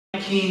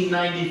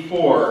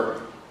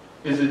1994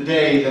 is a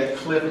day that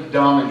Cliff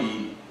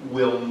Dominy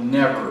will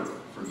never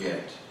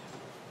forget.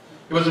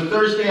 It was a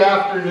Thursday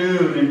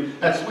afternoon,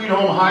 and at Sweet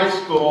Home High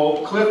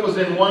School, Cliff was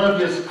in one of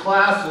his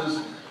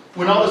classes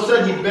when all of a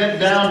sudden he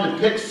bent down to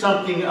pick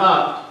something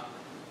up,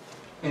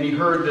 and he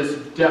heard this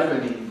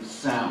deafening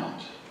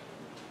sound.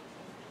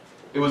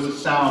 It was the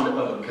sound of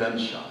a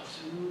gunshot.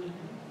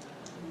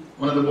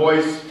 One of the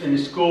boys in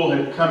his school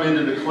had come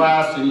into the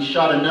class, and he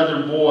shot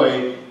another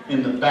boy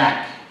in the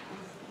back.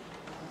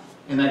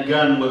 And that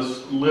gun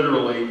was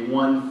literally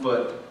 1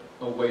 foot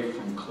away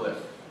from Cliff.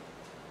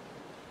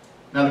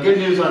 Now the good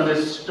news on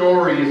this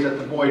story is that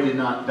the boy did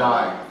not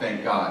die,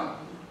 thank God.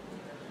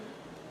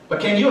 But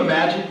can you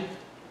imagine?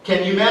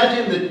 Can you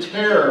imagine the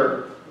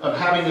terror of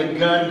having a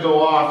gun go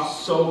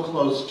off so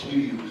close to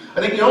you?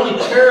 I think the only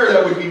terror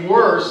that would be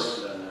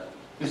worse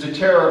is the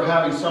terror of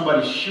having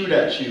somebody shoot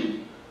at you,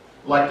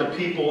 like the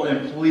people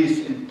and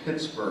police in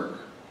Pittsburgh,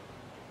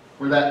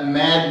 where that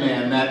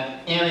madman,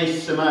 that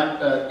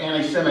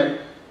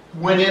anti-Semite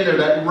went in there,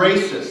 that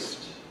racist,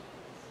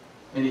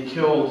 and he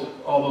killed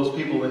all those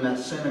people in that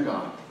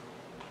synagogue,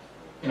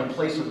 in a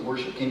place of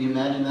worship. Can you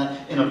imagine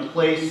that? In a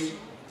place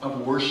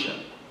of worship.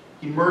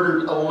 He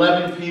murdered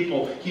 11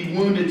 people. He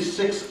wounded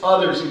 6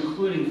 others,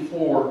 including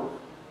 4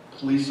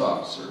 police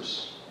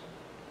officers.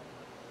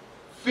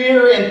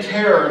 Fear and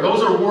terror,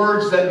 those are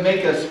words that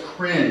make us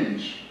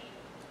cringe.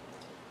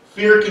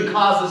 Fear can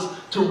cause us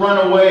to run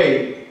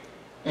away,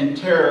 and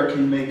terror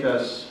can make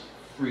us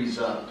freeze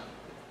up.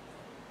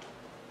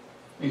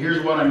 And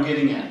here's what I'm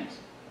getting at.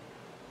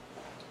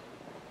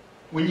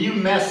 When you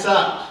mess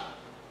up,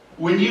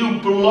 when you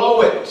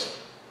blow it,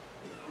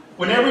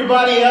 when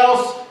everybody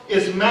else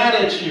is mad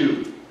at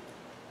you,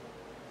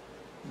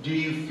 do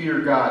you fear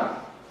God?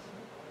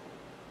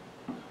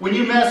 When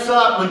you mess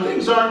up, when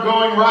things aren't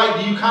going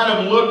right, do you kind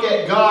of look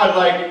at God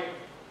like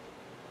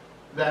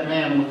that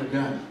man with the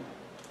gun?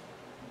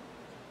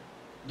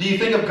 Do you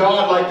think of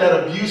God like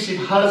that abusive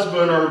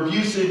husband or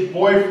abusive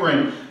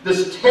boyfriend?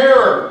 Does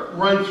terror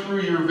run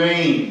through your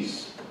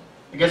veins?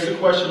 I guess the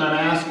question I'm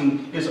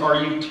asking is,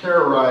 are you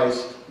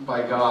terrorized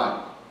by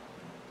God?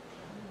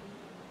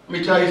 Let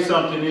me tell you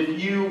something.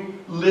 If you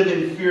live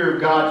in fear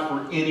of God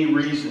for any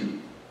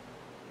reason,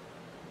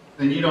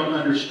 then you don't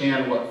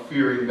understand what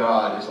fearing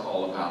God is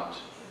all about.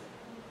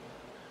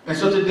 And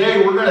so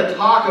today we're going to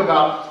talk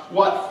about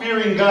what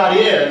fearing God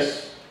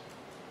is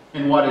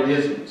and what it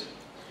isn't.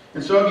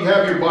 And so if you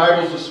have your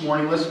Bibles this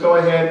morning, let's go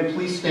ahead and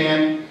please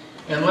stand,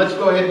 and let's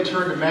go ahead and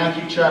turn to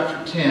Matthew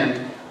chapter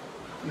 10.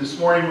 And this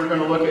morning we're going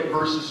to look at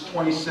verses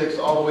 26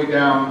 all the way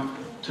down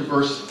to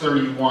verse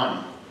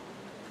 31.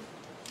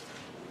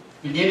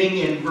 Beginning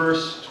in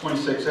verse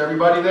 26.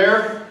 Everybody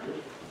there?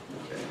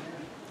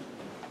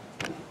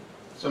 Okay.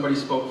 Somebody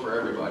spoke for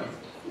everybody.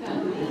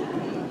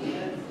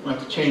 We'll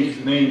have to change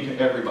his name to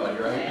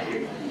everybody,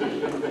 right?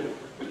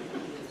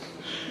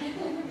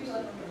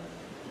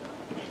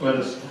 Let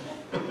us.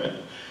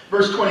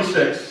 Verse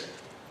 26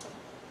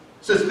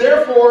 says,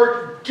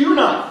 "Therefore do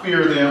not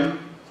fear them,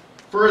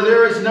 for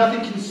there is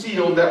nothing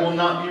concealed that will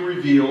not be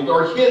revealed,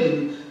 or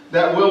hidden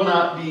that will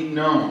not be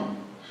known.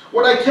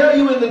 What I tell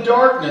you in the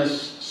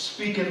darkness,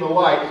 speak in the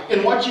light,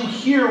 and what you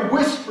hear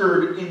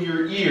whispered in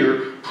your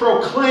ear,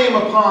 proclaim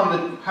upon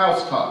the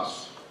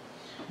housetops.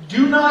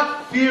 Do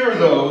not fear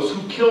those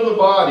who kill the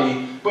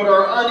body, but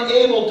are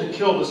unable to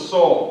kill the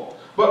soul,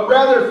 but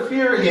rather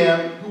fear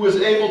him who is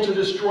able to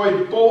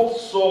destroy both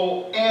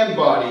soul and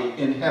body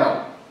in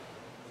hell.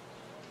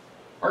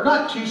 Are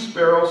not 2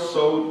 sparrows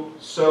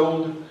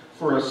sold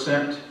for a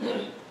cent?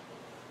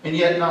 And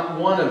yet not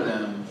one of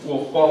them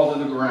will fall to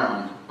the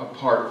ground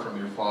apart from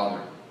your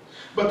Father.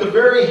 But the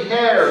very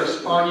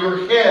hairs on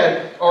your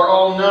head are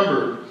all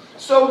numbered.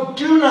 So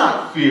do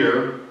not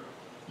fear.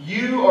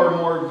 You are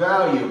more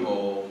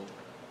valuable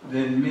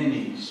than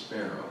many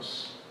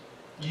sparrows."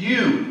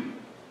 You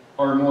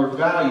are more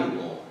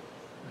valuable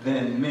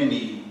than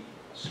many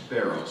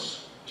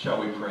sparrows. Shall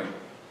we pray?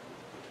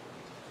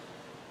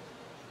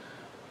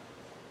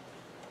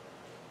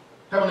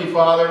 Heavenly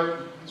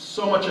Father,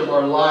 so much of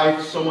our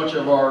life, so much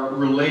of our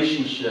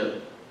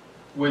relationship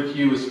with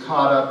you is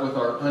caught up with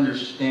our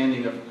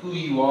understanding of who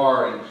you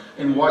are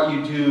and what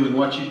you do and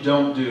what you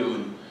don't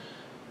do.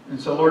 And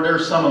so, Lord, there are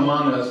some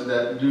among us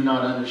that do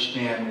not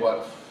understand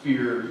what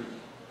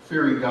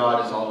fearing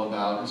God is all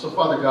about. And so,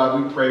 Father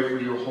God, we pray for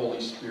your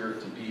Holy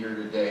Spirit to be here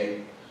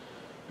today.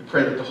 We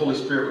pray that the Holy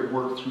Spirit would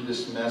work through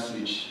this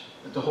message,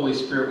 that the Holy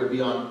Spirit would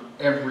be on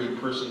every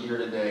person here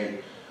today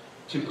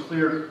to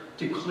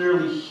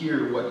clearly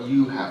hear what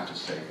you have to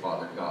say,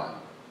 Father God.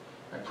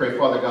 I pray,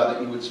 Father God,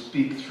 that you would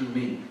speak through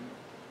me.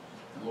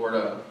 Lord,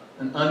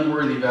 an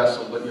unworthy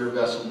vessel, but your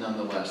vessel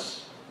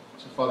nonetheless.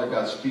 So, Father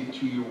God, speak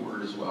to your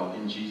word as well.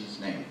 In Jesus'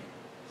 name,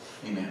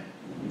 amen.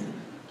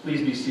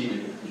 Please be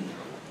seated.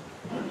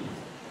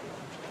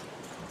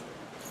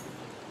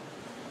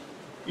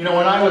 You know,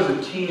 when I was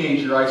a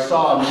teenager, I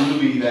saw a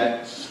movie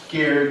that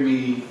scared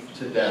me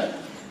to death.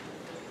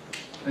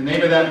 The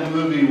name of that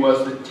movie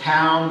was The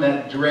Town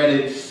That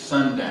Dreaded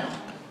Sundown.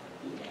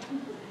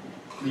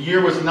 The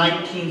year was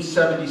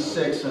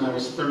 1976, and I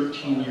was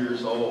 13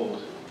 years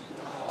old.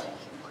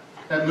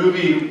 That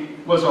movie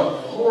was a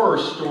horror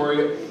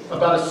story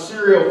about a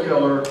serial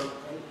killer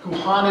who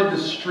haunted the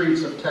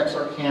streets of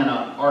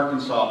Texarkana,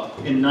 Arkansas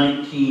in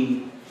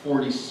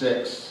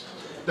 1946.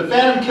 The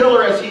Phantom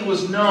Killer, as he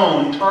was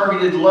known,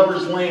 targeted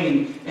Lover's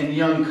Lane and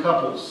young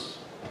couples.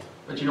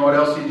 But you know what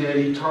else he did?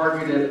 He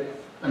targeted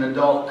an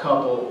adult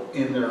couple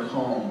in their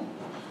home,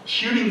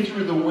 shooting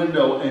through the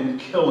window and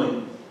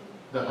killing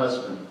the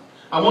husband.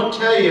 I won't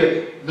tell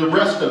you the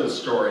rest of the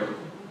story,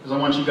 because I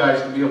want you guys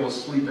to be able to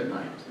sleep at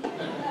night.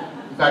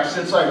 In fact,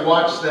 since I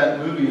watched that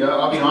movie,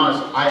 I'll be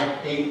honest, I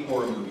hate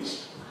horror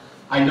movies.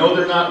 I know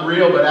they're not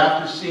real, but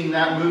after seeing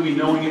that movie,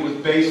 knowing it was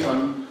based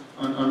on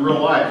real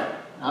life,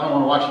 I don't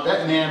want to watch it.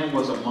 That man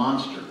was a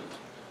monster.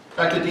 In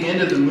fact, at the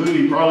end of the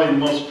movie, probably the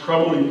most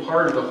troubling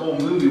part of the whole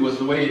movie was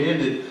the way it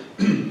ended.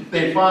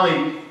 They had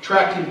finally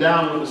tracked him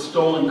down with a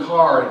stolen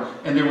car,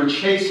 and they were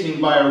chasing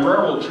him by a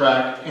railroad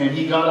track, and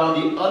he got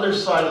on the other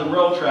side of the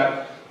railroad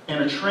track,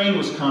 and a train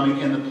was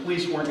coming, and the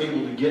police weren't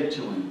able to get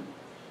to him.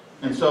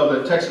 And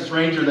so the Texas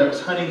Ranger that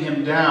was hunting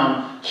him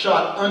down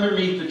shot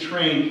underneath the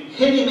train,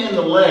 hit him in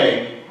the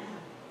leg,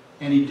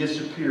 and he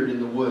disappeared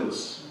in the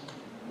woods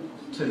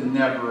to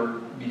never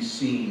be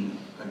seen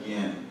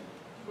again.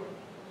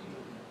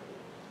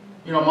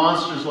 You know,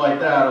 monsters like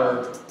that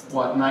are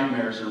what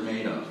nightmares are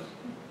made of.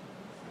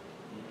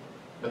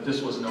 But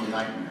this was no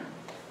nightmare.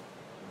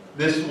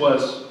 This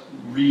was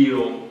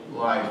real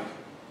life.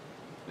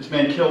 This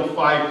man killed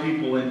 5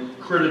 people and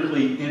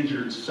critically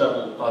injured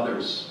several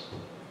others.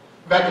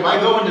 In fact, if I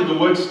go into the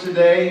woods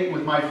today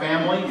with my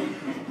family,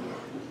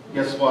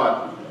 guess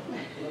what?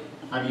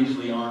 I'm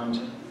usually armed.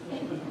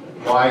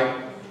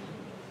 Why?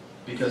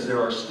 Because there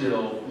are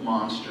still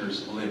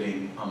monsters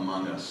living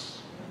among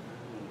us.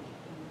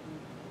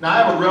 Now, I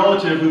have a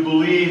relative who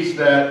believes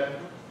that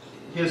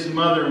his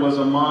mother was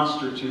a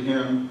monster to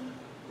him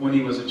when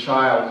he was a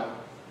child.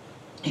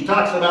 He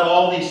talks about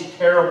all these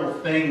terrible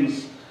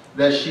things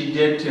that she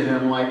did to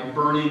him, like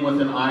burning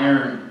with an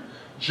iron,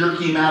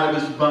 jerking him out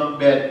of his bunk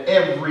bed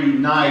every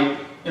night,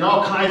 and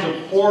all kinds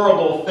of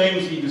horrible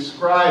things he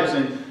describes.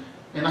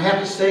 And I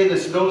have to say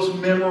this, those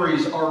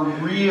memories are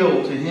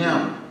real to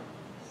him.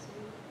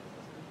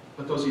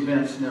 But those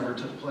events never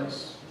took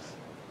place.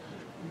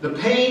 The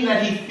pain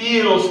that he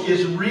feels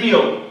is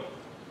real,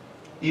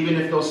 even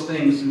if those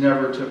things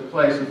never took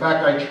place. In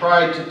fact, I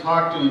tried to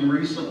talk to him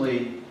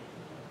recently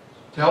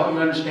to help him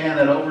understand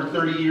that over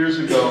 30 years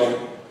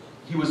ago,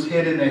 he was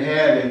hit in the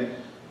head,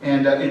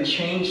 and it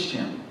changed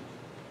him.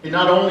 It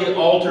not only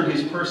altered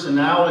his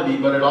personality,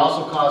 but it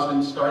also caused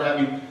him to start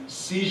having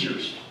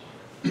seizures.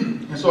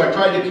 And so I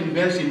tried to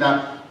convince him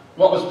that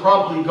what was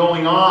probably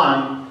going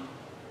on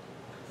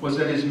was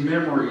that his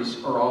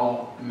memories are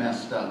all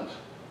messed up.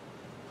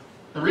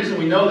 The reason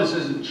we know this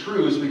isn't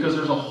true is because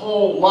there's a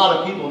whole lot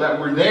of people that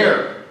were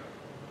there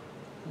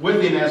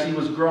with him as he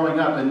was growing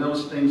up, and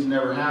those things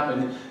never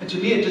happened. And to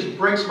me, it just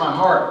breaks my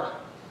heart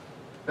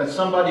that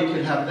somebody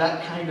could have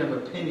that kind of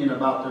opinion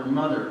about their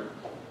mother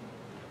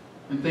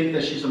and think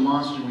that she's a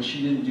monster when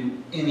she didn't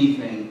do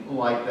anything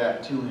like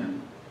that to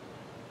him.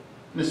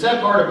 And the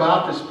sad part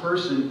about this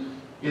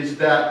person is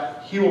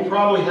that he will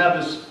probably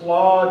have this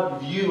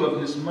flawed view of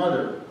his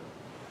mother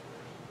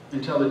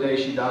until the day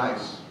she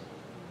dies.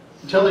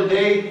 Until the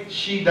day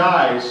she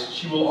dies,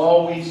 she will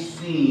always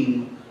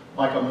seem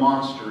like a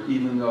monster,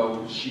 even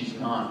though she's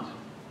not.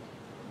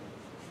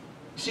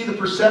 You see, the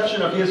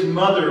perception of his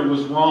mother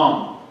was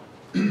wrong.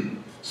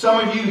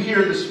 Some of you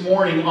here this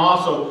morning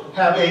also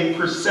have a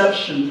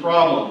perception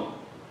problem.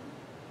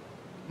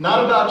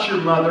 Not about your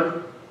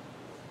mother,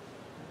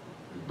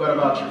 but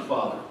about your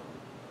father.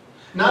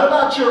 Not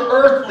about your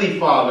earthly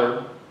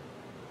father,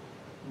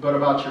 but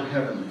about your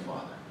heavenly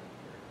Father.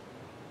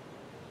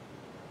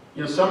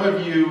 You know, some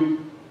of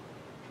you,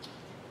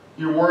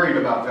 you're worried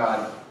about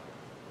God.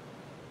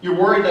 You're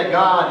worried that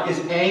God is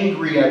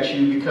angry at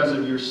you because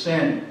of your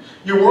sin.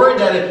 You're worried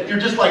that if you're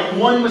just like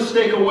one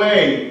mistake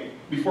away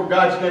before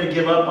God's going to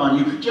give up on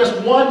you.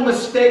 Just one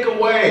mistake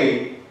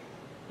away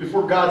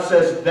before God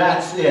says,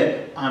 that's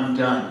it, I'm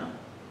done.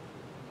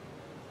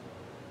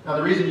 Now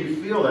the reason you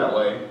feel that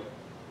way,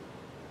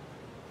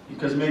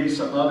 because maybe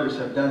some others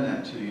have done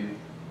that to you.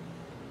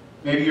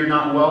 Maybe you're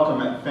not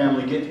welcome at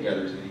family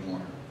get-togethers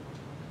anymore.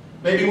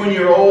 Maybe when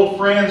your old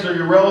friends or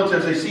your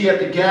relatives, they see you at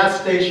the gas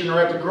station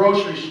or at the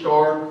grocery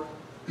store,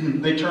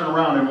 they turn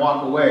around and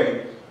walk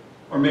away.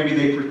 Or maybe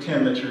they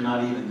pretend that you're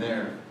not even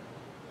there.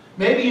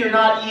 Maybe you're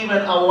not even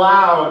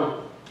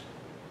allowed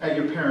at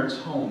your parents'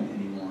 home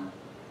anymore.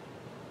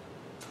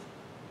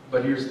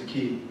 But here's the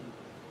key.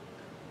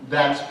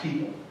 That's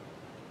people.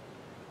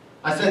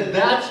 I said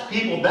that's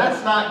people.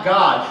 That's not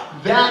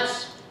God.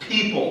 That's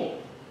people.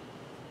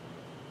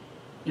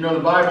 You know,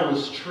 the Bible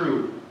is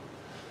true.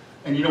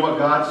 And you know what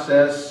God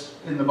says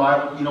in the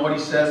Bible? You know what He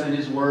says in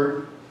His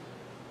Word?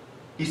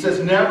 He says,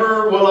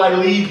 never will I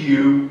leave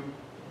you,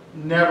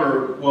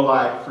 never will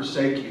I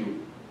forsake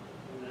you.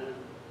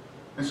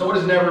 And so what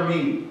does never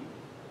mean?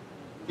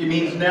 It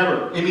means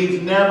never. It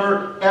means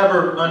never,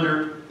 ever,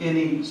 under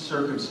any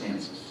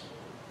circumstances.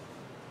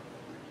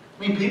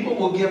 I mean, people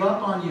will give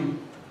up on you.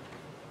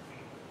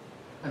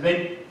 I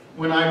think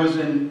when I was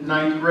in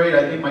 9th grade,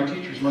 I think my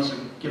teachers must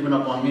have given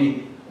up on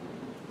me.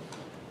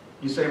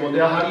 You say, well,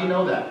 Dale, how do you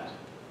know that?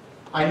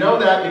 I know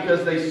that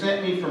because they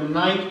sent me from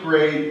 9th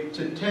grade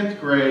to 10th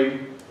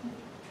grade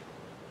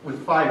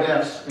with 5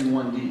 Fs and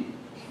 1 D.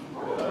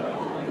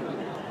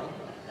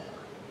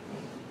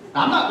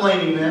 I'm not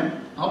blaming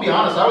them. I'll be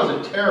honest, I was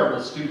a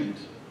terrible student.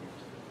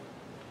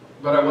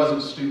 But I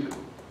wasn't stupid.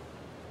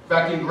 In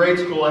fact, in grade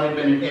school, I had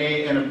been an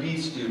A and a B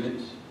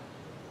student.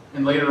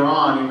 And later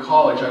on in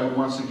college, I would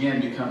once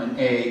again become an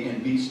A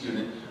and B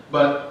student.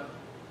 But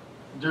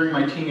during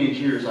my teenage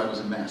years, I was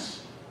a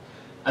mess.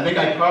 I think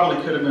I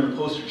probably could have been a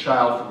poster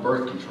child for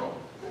birth control.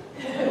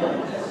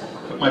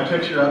 Put my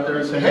picture up there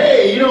and say,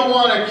 hey, you don't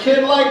want a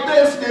kid like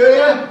this, do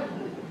you?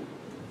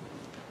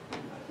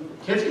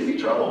 Kids can be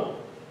trouble.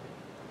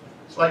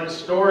 It's like the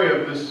story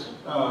of this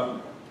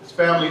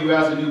family who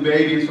has a new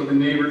baby, and so the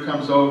neighbor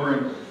comes over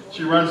and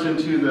she runs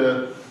into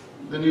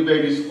the new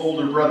baby's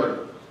older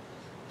brother.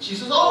 She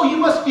says, oh, you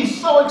must be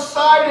so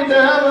excited to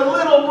have a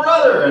little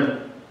brother.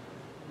 And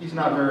he's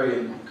not very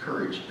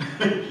encouraged.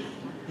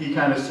 He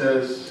kind of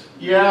says,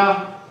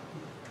 yeah,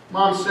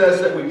 Mom says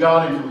that we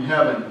got him from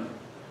heaven.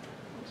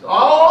 So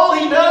all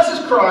he does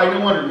is cry.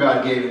 No wonder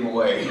God gave him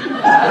away.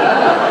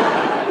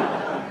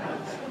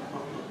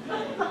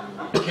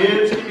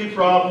 Kids can be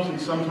problems, and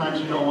sometimes,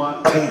 you know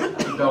what?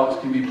 Adults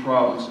can be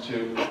problems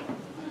too.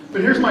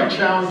 But here's my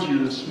challenge to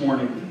you this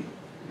morning,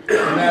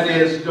 and that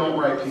is, don't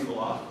write people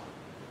off.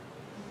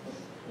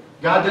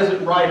 God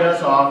doesn't write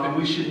us off, and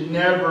we should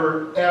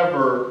never,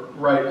 ever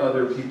write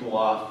other people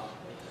off.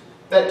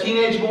 That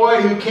teenage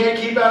boy who can't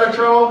keep out of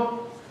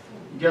trouble,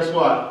 guess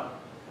what?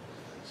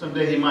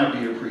 Someday he might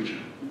be a preacher.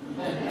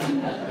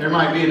 There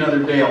might be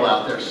another Dale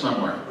out there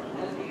somewhere.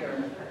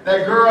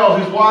 That girl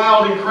who's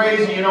wild and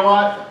crazy, you know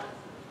what?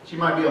 She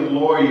might be a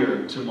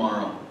lawyer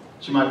tomorrow.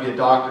 She might be a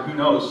doctor. Who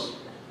knows?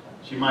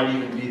 She might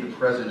even be the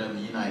President of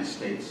the United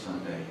States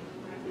someday.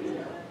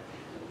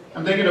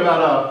 I'm thinking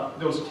about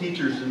those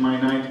teachers in my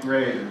 9th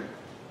grade.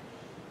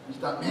 I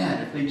thought,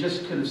 man, if they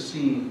just could have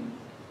seen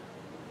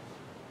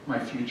my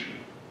future.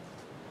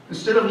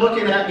 Instead of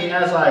looking at me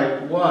as I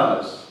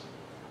was,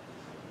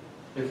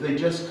 if they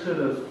just could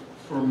have,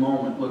 for a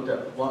moment, looked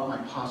at what my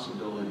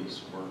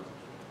possibilities were.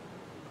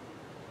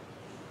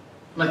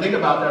 When I think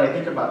about that, I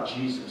think about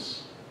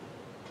Jesus.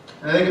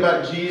 And I think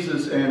about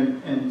Jesus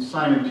and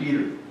Simon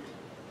Peter.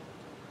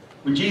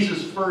 When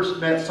Jesus first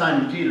met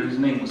Simon Peter, his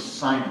name was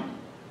Simon.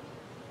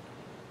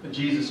 But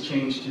Jesus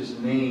changed his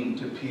name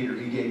to Peter.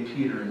 He gave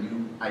Peter a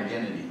new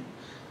identity.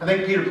 I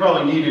think Peter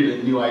probably needed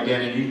a new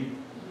identity.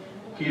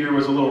 Peter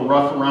was a little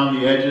rough around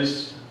the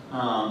edges.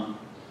 In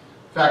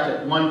fact,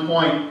 at one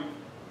point,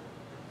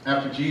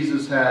 after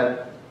Jesus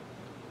had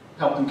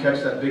helped them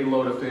catch that big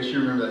load of fish, you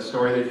remember that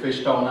story, they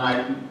fished all night.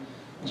 And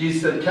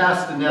Jesus said,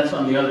 cast the nets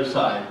on the other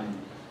side. And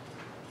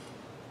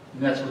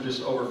the nets were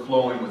just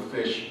overflowing with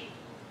fish.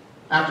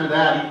 After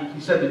that,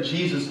 he said to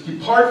Jesus,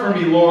 depart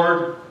from me,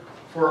 Lord,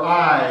 for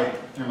I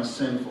am a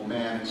sinful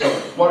man. And so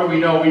what do we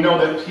know? We know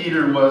that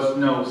Peter was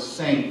no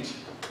saint.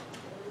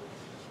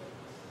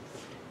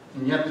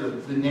 And yet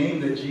the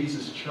name that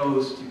Jesus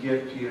chose to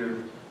give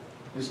Peter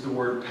is the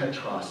word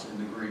Petros in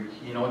the Greek.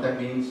 You know what that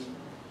means?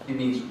 It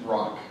means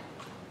rock.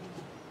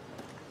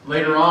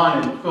 Later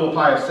on in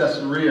Philippi of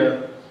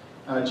Caesarea,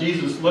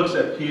 Jesus looks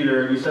at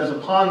Peter and he says,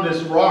 upon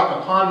this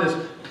rock, upon this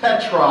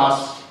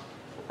Petros,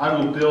 I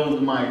will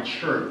build my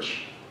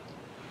church.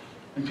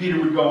 And Peter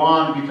would go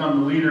on to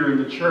become the leader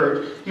in the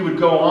church. He would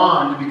go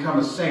on to become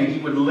a saint. He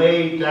would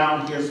lay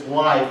down his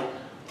life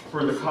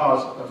for the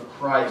cause of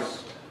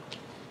Christ.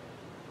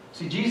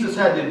 See, Jesus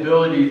had the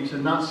ability to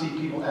not see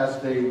people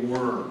as they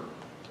were,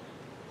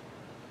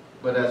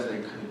 but as they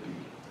could be.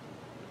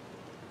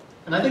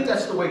 And I think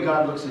that's the way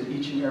God looks at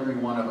each and every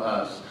one of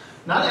us.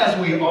 Not as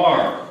we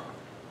are,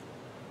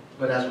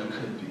 but as we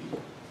could be.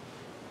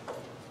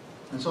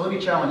 And so let me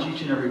challenge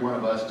each and every one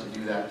of us to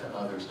do that to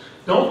others.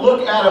 Don't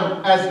look at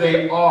them as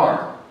they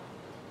are,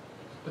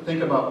 but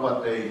think about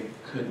what they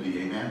could be.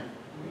 Amen?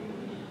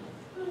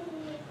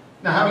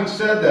 Now, having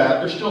said that,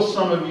 there's still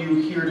some of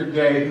you here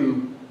today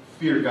who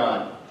fear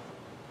God.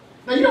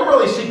 Now, you don't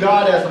really see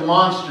God as a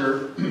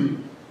monster,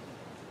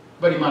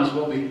 but he might as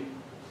well be.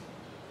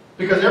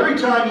 Because every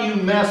time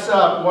you mess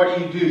up, what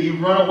do? You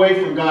run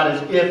away from God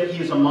as if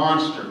he is a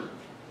monster.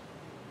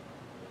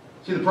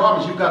 See, the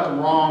problem is you've got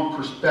the wrong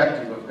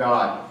perspective of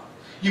God.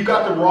 You've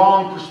got the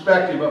wrong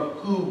perspective of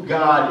who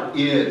God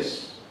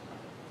is.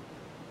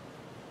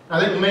 I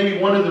think maybe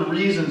one of the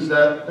reasons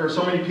that there are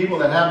so many people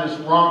that have this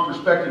wrong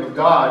perspective of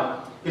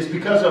God is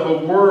because of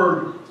a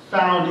word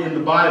found in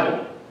the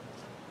Bible.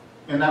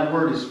 And that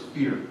word is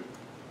fear.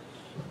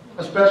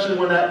 Especially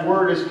when that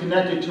word is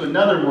connected to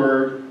another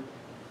word,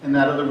 and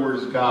that other word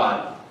is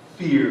God.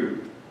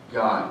 Fear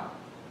God.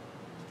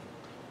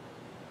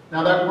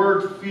 Now that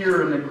word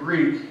fear in the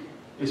Greek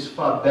is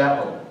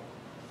phobeo,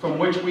 from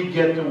which we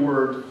get the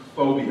word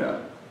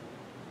phobia.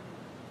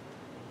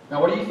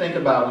 Now, what do you think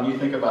about when you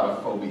think about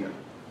a phobia?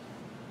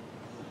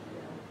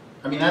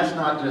 I mean, that's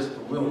not just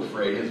a little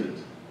afraid, is it?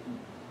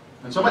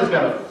 When somebody's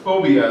got a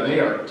phobia, they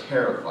are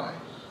terrified.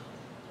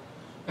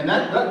 And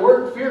that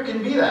word fear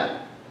can be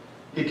that.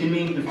 It can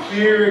mean to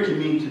fear, it can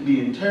mean to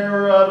be in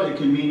terror of, it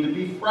can mean to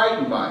be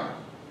frightened by.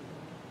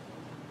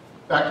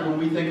 In fact, when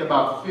we think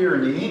about fear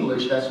in the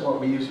English, that's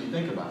what we usually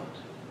think about.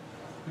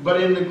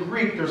 But in the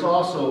Greek, there's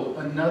also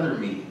another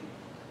meaning,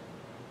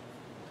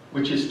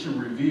 which is to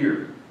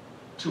revere,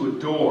 to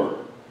adore,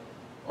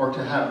 or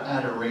to have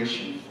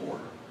adoration for.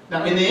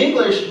 Now, in the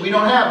English, we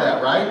don't have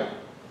that, right?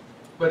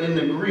 But in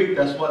the Greek,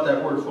 that's what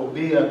that word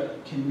phobia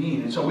can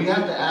mean. And so we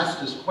have to ask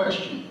this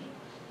question.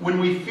 When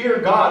we fear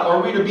God,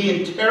 are we to be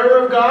in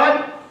terror of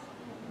God?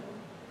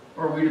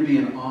 Or are we to be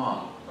in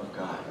awe of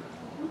God?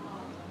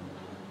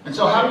 And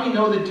so how do we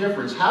know the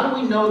difference? How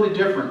do we know the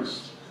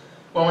difference?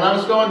 Well, when I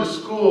was going to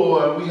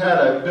school, we had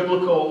a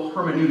biblical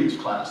hermeneutics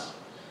class.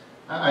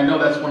 I know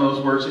that's one of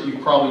those words that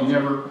you've probably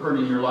never heard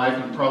in your life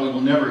and probably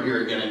will never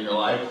hear again in your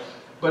life.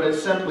 But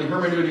it's simply,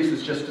 hermeneutics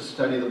is just to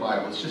study the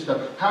Bible. It's just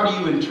how do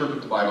you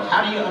interpret the Bible?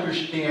 How do you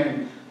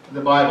understand the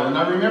Bible? And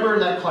I remember in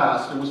that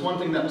class, there was one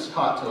thing that was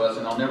taught to us,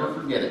 and I'll never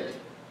forget it.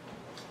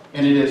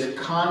 And it is,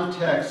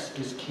 context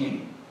is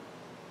king.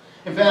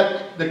 In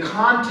fact, the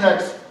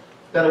context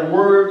that a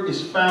word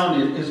is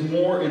found in is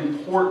more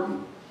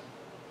important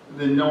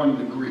than knowing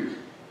the Greek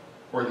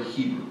or the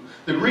Hebrew.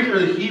 The Greek or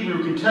the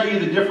Hebrew can tell you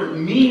the different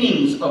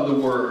meanings of the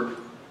word,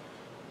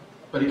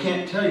 but it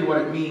can't tell you what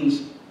it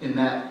means in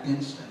that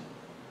instant.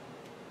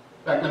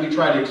 In fact, let me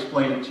try to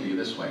explain it to you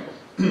this way.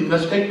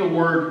 Let's take the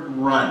word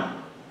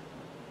run.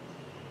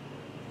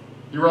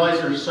 You realize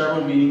there are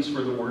several meanings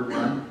for the word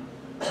run?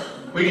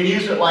 We can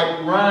use it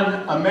like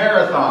run a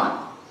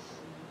marathon,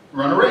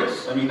 run a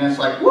race. I mean, that's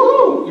like,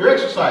 woohoo, you're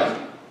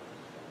exercising.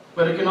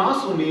 But it can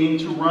also mean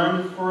to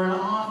run for an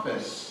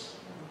office.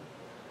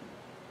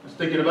 I was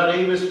thinking about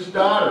Avis's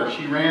daughter.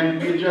 She ran to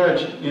be a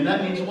judge. And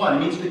that means what? It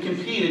means to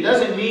compete. It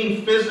doesn't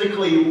mean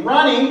physically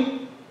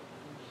running,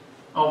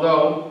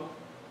 although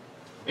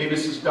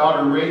Avis's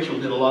daughter Rachel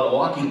did a lot of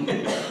walking.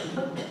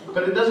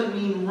 But it doesn't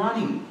mean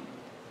running.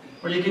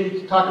 Or you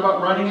can talk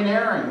about running an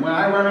errand. When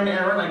I run an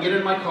errand, I get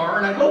in my car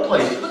and I go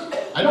places.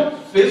 I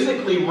don't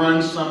physically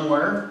run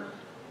somewhere.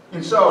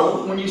 And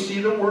so, when you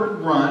see the word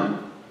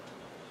run,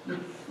 there's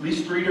at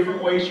least 3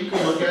 different ways you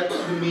can look at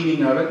the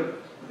meaning of it.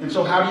 And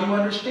so how do you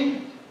understand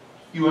it?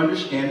 You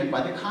understand it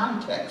by the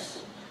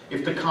context.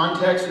 If the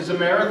context is a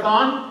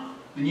marathon,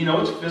 then you know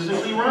it's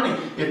physically running.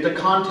 If the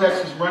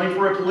context is running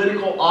for a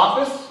political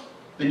office,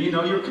 then you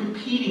know you're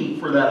competing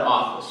for that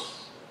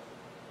office.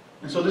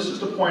 And so this is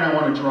the point I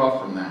want to draw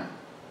from that.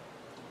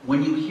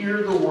 When you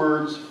hear the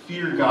words,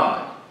 fear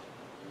God,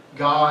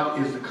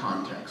 God is the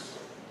context.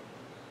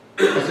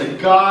 I said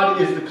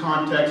God is the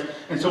context.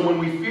 And so when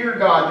we fear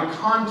God, the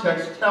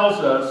context tells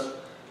us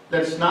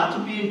that it's not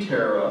to be in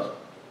terror of,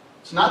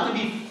 it's not to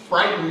be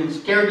frightened and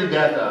scared to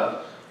death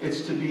of,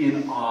 it's to be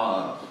in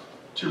awe of,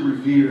 to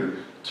revere,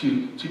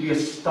 to be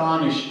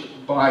astonished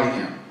by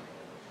Him.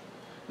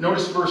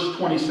 Notice verse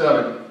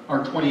 27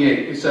 or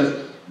 28. It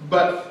says,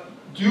 "But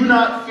do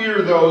not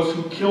fear those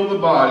who kill the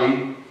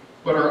body,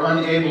 but are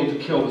unable to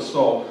kill the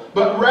soul.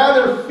 But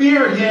rather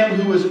fear Him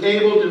who is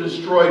able to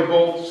destroy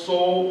both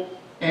soul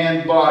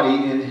and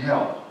body in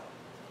hell."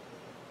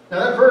 Now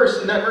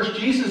in that verse,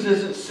 Jesus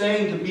isn't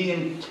saying to be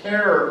in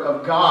terror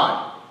of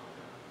God.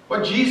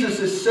 What Jesus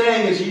is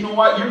saying is, you know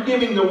what? You're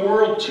giving the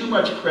world too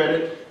much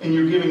credit, and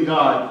you're giving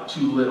God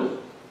too little.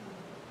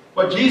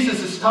 What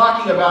Jesus is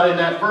talking about in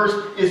that verse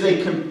is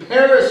a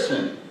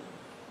comparison.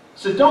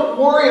 So don't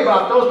worry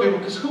about those people,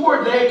 because who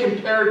are they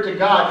compared to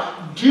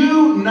God?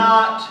 Do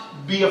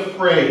not be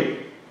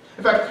afraid.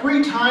 In fact,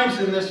 3 times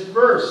in this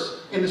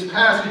verse, in this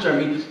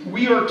passage,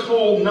 we are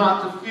told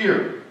not to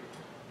fear.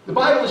 The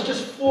Bible is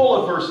just full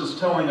of verses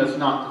telling us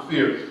not to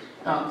fear.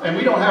 And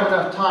we don't have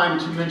enough time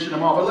to mention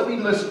them all, but let me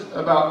list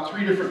about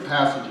 3 different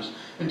passages.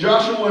 In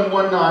Joshua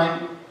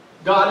 1:9,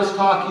 God is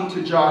talking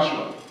to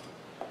Joshua.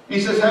 He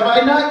says, "Have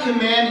I not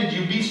commanded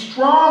you, be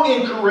strong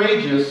and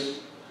courageous,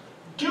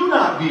 do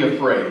not be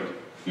afraid."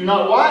 Do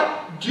not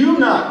what? Do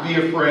not be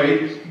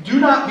afraid. Do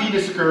not be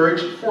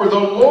discouraged, for the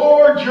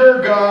Lord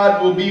your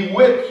God will be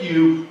with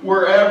you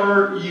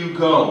wherever you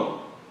go.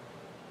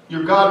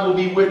 Your God will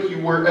be with you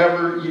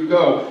wherever you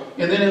go.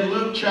 And then in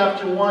Luke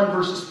chapter 1,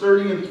 verses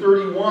 30 and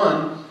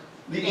 31,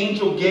 the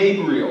angel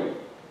Gabriel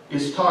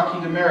is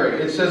talking to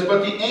Mary. It says,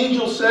 "But the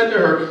angel said to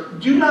her,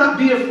 'Do not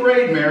be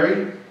afraid,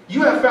 Mary.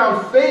 You have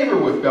found favor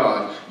with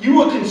God. You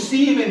will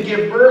conceive and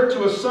give birth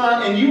to a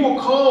son, and you will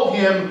call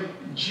him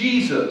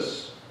Jesus.'"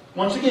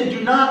 Once again,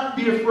 do not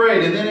be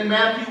afraid. And then in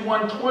Matthew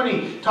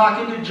 1:20,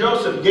 talking to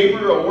Joseph,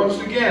 Gabriel,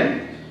 once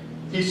again,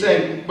 he's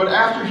saying, but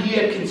after he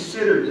had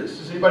considered this.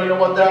 Does anybody know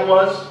what that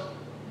was?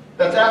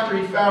 That's after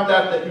he found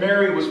out that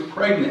Mary was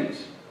pregnant.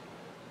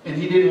 And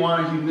he didn't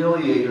want to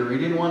humiliate her. He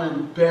didn't want to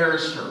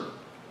embarrass her.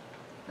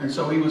 And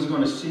so he was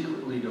going to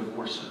secretly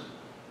divorce her.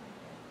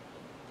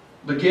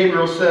 But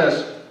Gabriel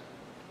says,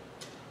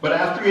 But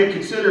after he had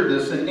considered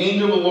this, an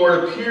angel of the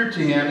Lord appeared to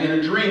him in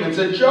a dream and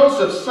said,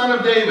 Joseph, son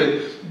of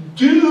David,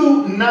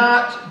 do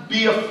not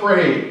be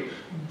afraid.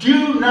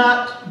 Do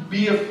not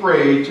be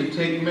afraid to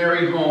take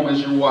Mary home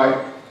as your wife,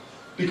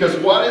 because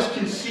what is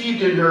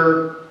conceived in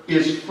her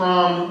is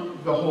from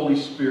the Holy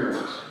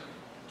Spirit.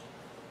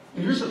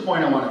 And here's the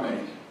point I want to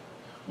make.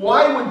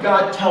 Why would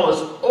God tell us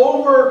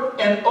over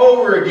and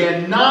over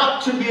again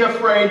not to be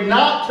afraid,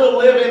 not to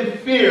live in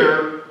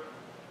fear,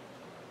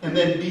 and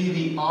then be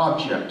the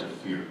object of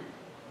fear?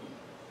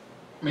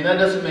 I mean, that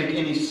doesn't make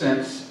any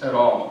sense at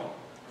all.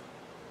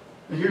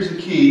 And here's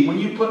the key. When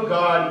you put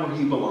God where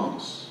he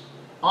belongs,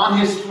 on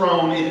his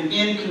throne and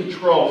in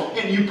control,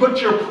 and you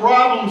put your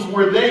problems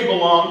where they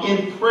belong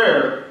in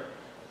prayer,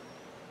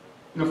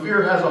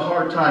 fear has a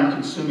hard time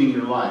consuming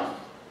your life.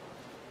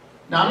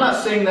 Now, I'm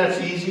not saying that's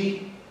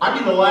easy. I'd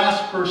be the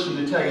last person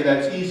to tell you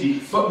that's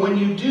easy. But when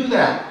you do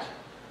that,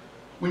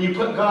 when you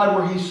put God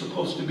where he's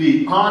supposed to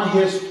be, on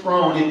his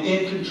throne and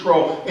in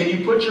control, and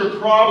you put your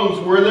problems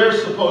where they're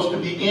supposed to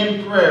be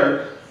in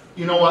prayer,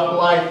 you know what?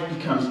 Life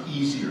becomes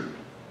easier.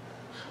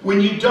 When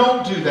you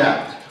don't do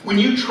that, when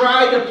you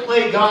try to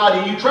play God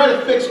and you try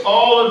to fix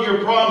all of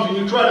your problems and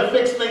you try to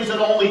fix things that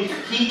only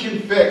he can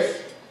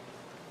fix,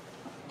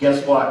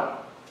 guess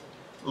what?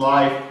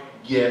 Life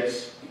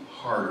gets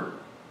harder.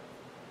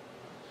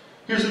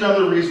 Here's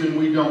another reason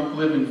we don't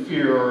live in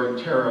fear or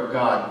in terror of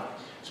God.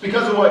 It's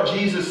because of what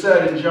Jesus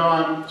said in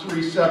John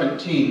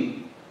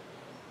 3:17.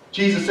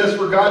 Jesus says,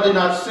 for God did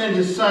not send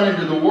his Son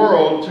into the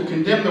world to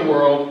condemn the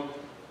world,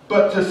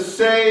 but to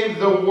save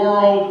the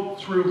world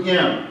through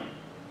him.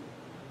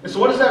 And so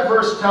what does that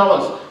verse tell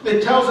us?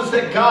 It tells us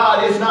that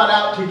God is not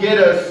out to get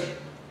us.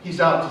 He's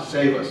out to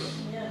save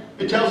us.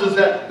 It tells us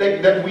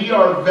that we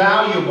are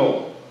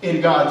valuable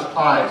in God's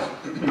eyes.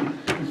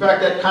 In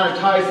fact, that kind of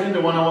ties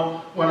into what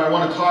I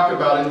want to talk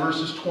about in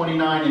verses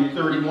 29 and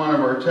 31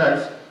 of our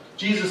text.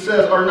 Jesus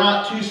says, are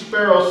not 2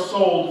 sparrows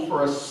sold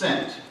for a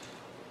cent?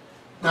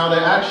 Now,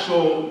 the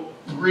actual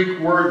Greek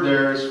word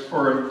there is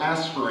for an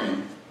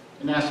aspirin.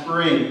 An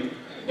aspirin.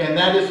 And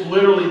that is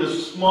literally the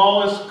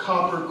smallest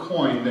copper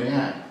coin they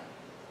had.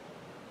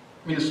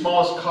 I mean, the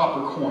smallest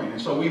copper coin.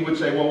 And so we would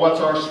say, well, what's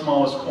our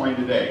smallest coin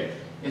today?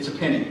 It's a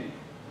penny.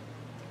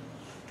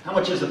 How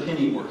much is a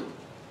penny worth?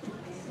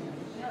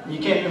 You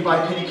can't even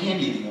buy penny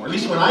candy anymore. At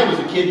least when I was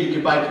a kid, you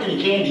could buy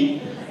penny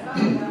candy.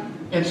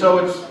 And so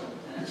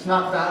it's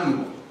not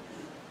valuable.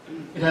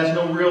 It has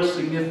no real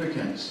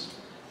significance.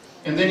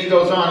 And then he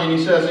goes on and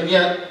he says, and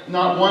yet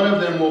not one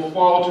of them will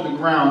fall to the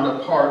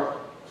ground apart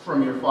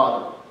from your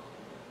Father.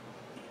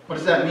 What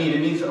does that mean? It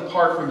means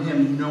apart from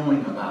him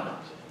knowing about it.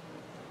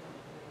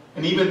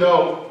 And even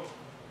though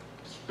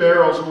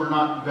sparrows were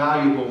not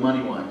valuable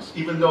money-wise,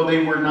 even though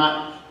they were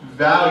not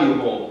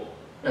valuable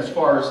as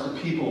far as the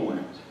people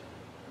went,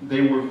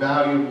 they were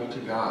valuable to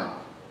God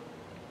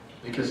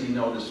because he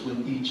noticed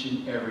when each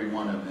and every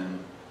one of them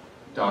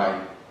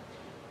died.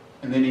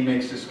 And then he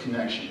makes this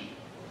connection.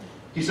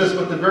 He says,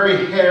 but the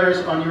very hairs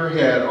on your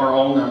head are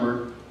all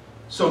numbered.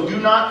 So do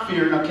not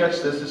fear. Now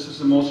catch this. This is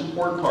the most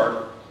important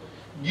part.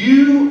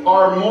 You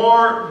are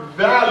more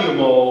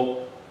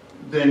valuable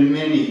than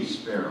many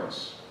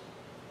sparrows.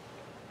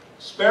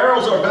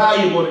 Sparrows are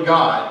valuable to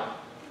God,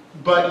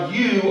 but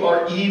you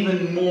are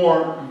even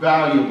more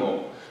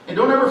valuable. And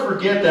don't ever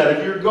forget that.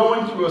 If you're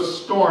going through a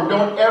storm,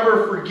 don't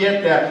ever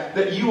forget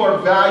that you are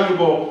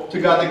valuable to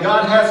God, that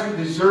God hasn't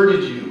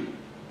deserted you.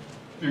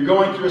 If you're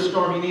going through a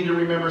storm, you need to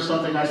remember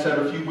something I said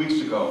a few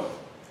weeks ago.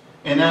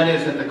 And that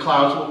is that the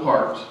clouds will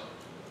part.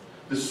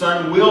 The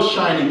sun will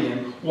shine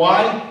again.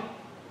 Why?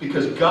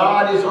 Because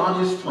God is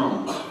on his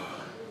throne.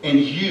 And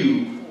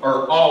you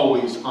are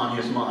always on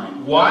his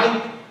mind.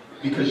 Why?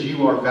 Because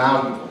you are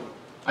valuable.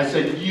 I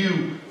said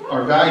you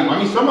are valuable. I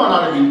mean, someone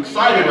ought to be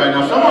excited right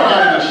now. Someone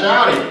ought to be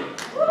shouting.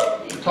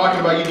 I'm talking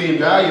about you being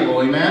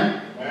valuable.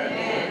 Amen?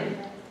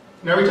 Amen.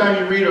 And every time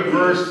you read a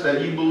verse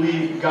that you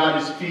believe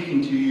God is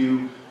speaking to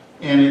you,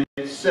 and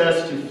it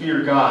says to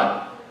fear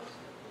God,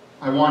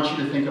 I want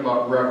you to think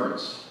about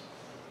reverence.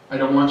 I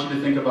don't want you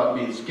to think about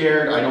being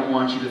scared. I don't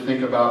want you to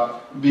think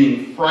about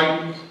being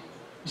frightened.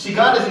 You see,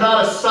 God is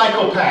not a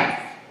psychopath.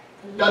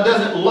 God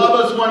doesn't love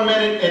us one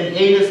minute and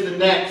hate us the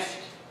next.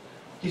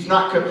 He's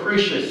not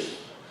capricious.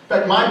 In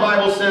fact, my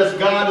Bible says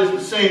God is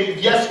the same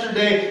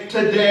yesterday,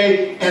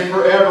 today, and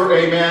forever.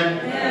 Amen?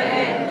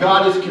 Amen.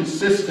 God is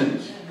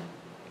consistent.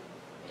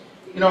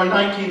 You know, in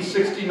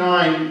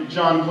 1969,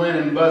 John Glenn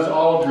and Buzz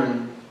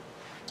Aldrin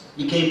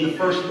became the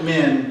first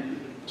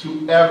men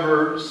to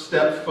ever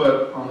step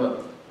foot on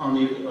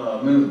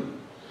the moon.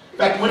 In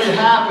fact, when it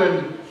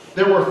happened,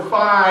 there were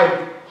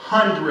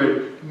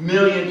 500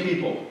 million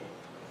people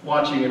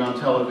watching it on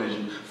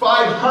television.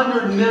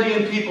 500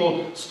 million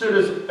people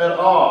stood at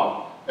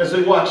awe as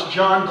they watched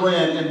John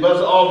Glenn and Buzz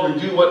Aldrin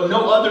do what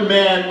no other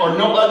man or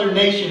no other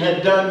nation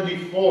had done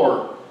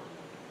before.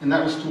 And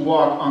that was to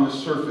walk on the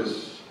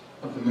surface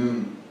of the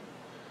moon.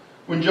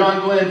 When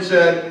John Glenn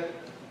said,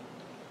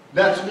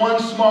 "That's one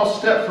small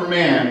step for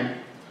man,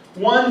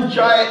 one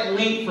giant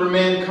leap for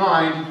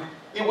mankind,"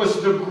 It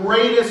was the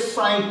greatest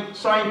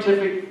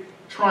scientific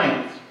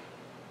triumph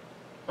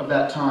of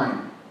that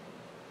time.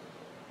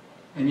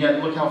 And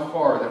yet, look how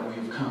far that we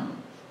have come.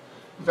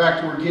 In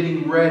fact, we're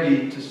getting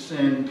ready to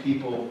send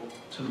people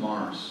to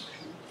Mars.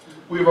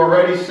 We've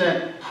already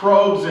sent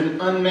probes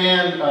and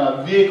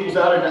unmanned vehicles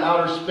out into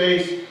outer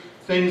space.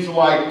 Things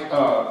like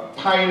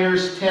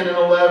Pioneers 10 and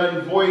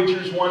 11,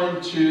 Voyagers 1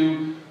 and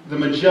 2, the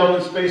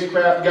Magellan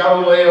spacecraft,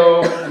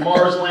 Galileo, the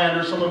Mars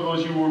lander, some of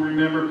those you will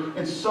remember,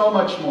 and so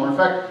much more. In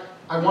fact,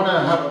 I want to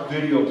have a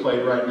video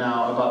played right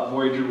now about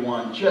Voyager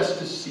 1 just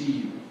to see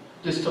you,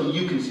 just so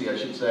you can see, I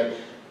should say,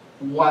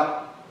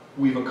 what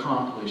we've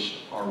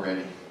accomplished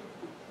already.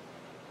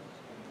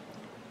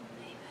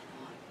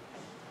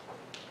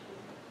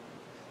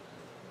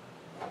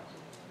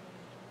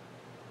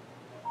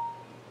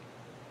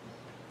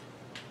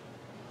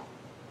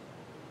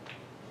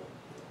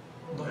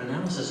 But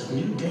analysis of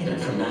new data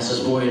from NASA's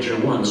Voyager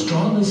 1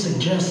 strongly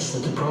suggests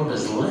that the probe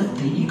has left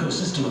the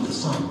ecosystem of the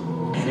Sun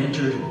and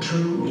entered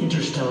true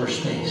interstellar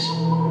space.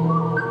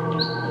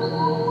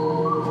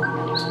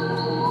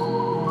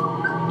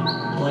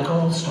 Like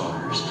all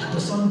stars, the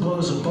Sun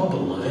blows a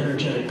bubble of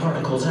energetic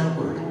particles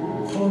outward,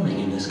 forming,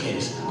 in this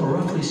case, a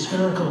roughly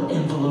spherical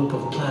envelope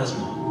of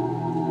plasma.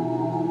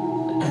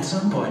 At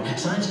some point,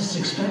 scientists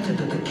expected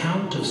that the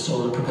count of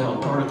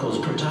solar-propelled particles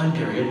per time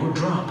period would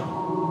drop,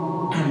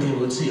 and they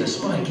would see a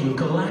spike in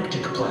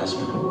galactic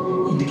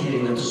plasma,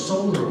 indicating that the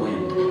solar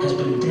wind has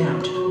been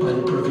damped by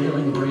the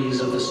prevailing breeze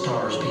of the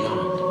stars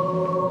beyond.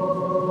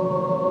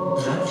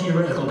 That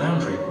theoretical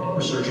boundary,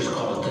 researchers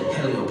call it the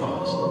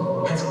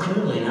heliopause, has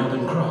clearly now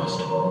been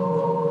crossed.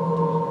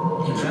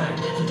 In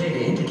fact, the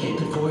data indicate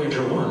that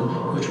Voyager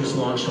 1, which was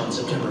launched on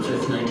September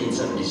 5,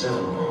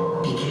 1977,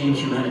 became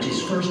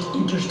humanity's first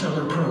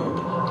interstellar probe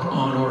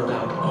on or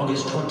about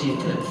August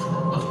 25th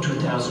of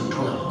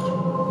 2012.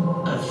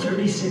 A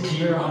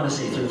 36-year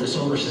odyssey through the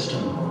solar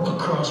system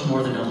across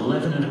more than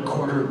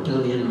 11.25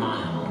 billion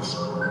miles.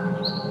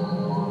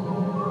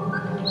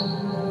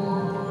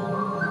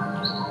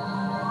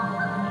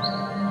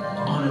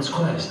 On its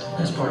quest,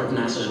 as part of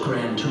NASA's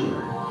Grand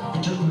Tour,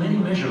 it took many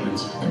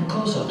measurements and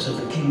close-ups of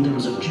the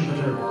kingdoms of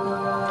Jupiter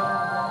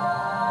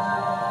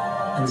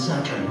and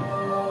Saturn,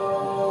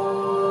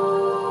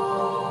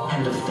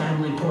 and a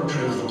family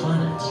portrait of the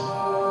planets,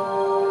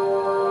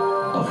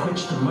 of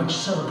which the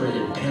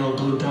much-celebrated pale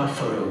blue dot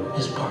photo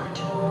is part.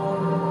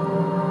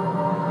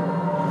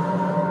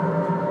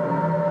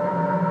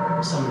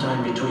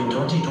 Sometime between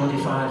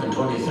 2025 and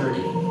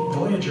 2030,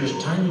 Voyager's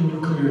tiny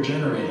nuclear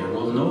generator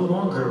will no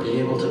longer be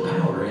able to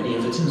power any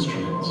of its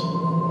instruments.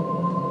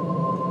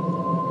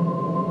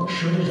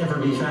 Should it ever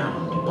be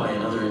found by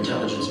another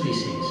intelligent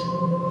species,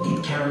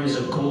 it carries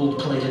a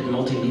gold-plated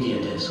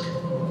multimedia disc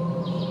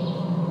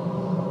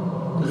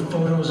with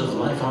photos of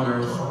life on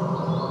Earth,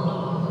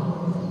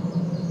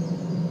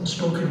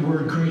 spoken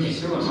word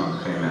greetings,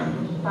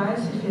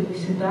 Paz e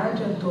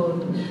felicidade a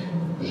todos.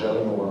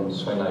 Želimo vam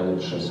sve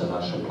najljepše sa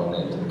naše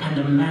planete. and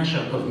a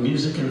mashup of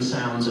music and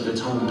sounds of its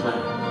home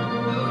planet.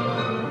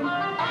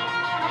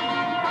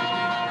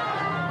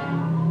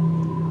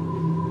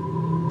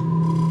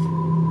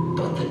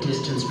 But the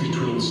distance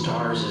between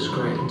stars is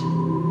great,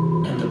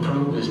 and the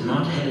probe is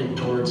not headed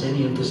towards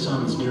any of the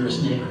Sun's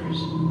nearest neighbors.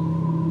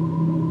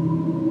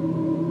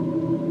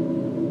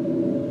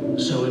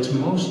 So it's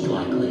most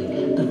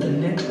likely that the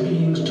next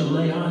beings to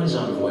lay eyes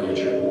on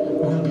Voyager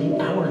will be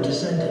our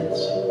descendants.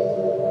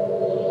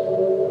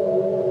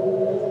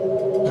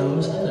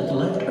 Those that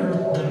left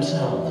Earth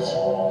themselves.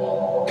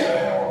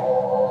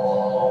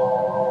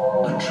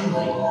 A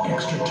truly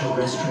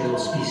extraterrestrial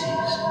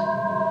species.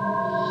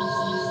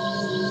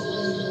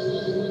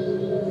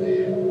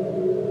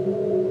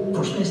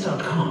 For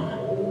Space.com,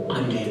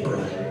 I'm Dave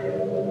Brody.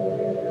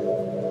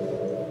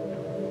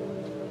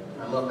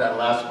 I love that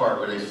last part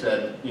where they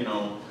said, you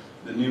know,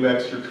 the new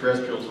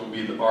extraterrestrials will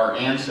be our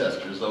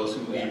ancestors, those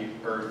who leave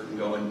Earth and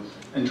go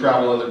and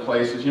travel other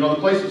places. You know, the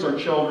places our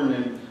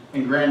children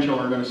and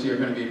grandchildren are going to see are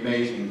going to be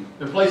amazing.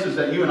 They're places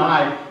that you and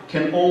I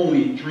can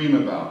only dream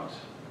about.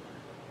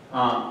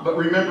 But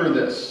remember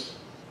this.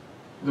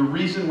 The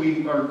reason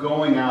we are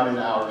going out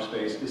into outer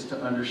space is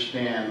to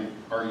understand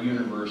our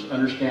universe,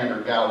 understand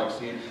our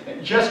galaxy.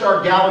 And just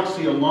our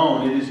galaxy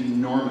alone, it is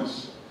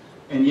enormous.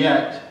 And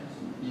yet,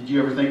 did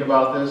you ever think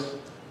about this?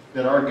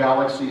 That our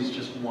galaxy is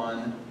just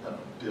one of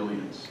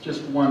billions.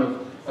 Just one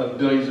of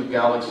billions of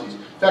galaxies.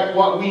 In fact,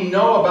 what we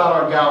know about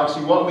our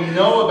galaxy, what we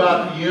know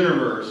about the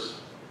universe,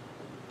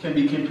 can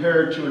be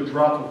compared to a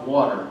drop of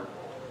water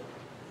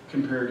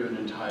compared to an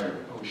entire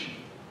ocean.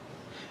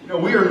 You know,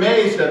 we are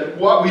amazed at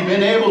what we've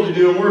been able to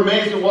do, and we're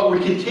amazed at what we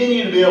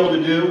continue to be able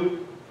to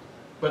do.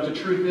 But the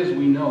truth is,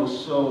 we know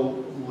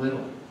so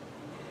little.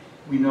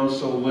 We know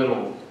so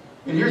little.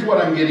 And here's what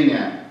I'm getting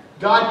at.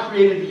 God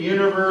created the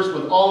universe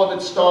with all of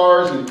its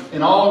stars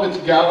and all of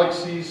its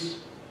galaxies.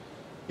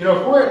 You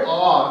know, if we're in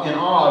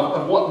awe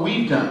of what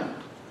we've done,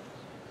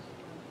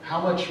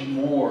 how much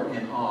more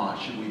in awe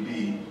should we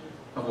be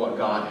of what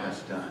God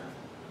has done?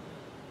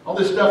 All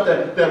this stuff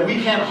that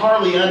we can't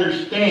hardly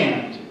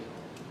understand.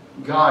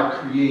 God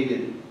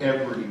created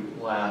every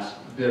last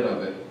bit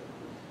of it.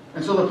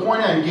 And so the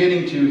point I'm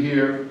getting to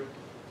here,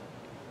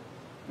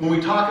 when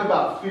we talk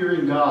about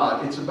fearing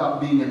God, it's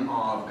about being in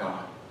awe of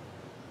God,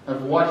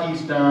 of what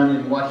He's done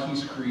and what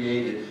He's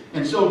created.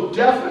 And so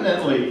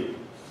definitely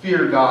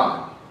fear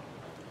God.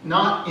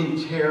 Not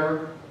in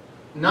terror,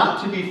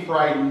 not to be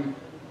frightened,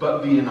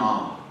 but be in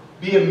awe.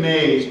 Be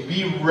amazed,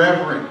 be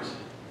reverent,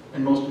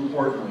 and most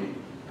importantly,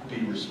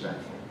 be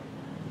respectful.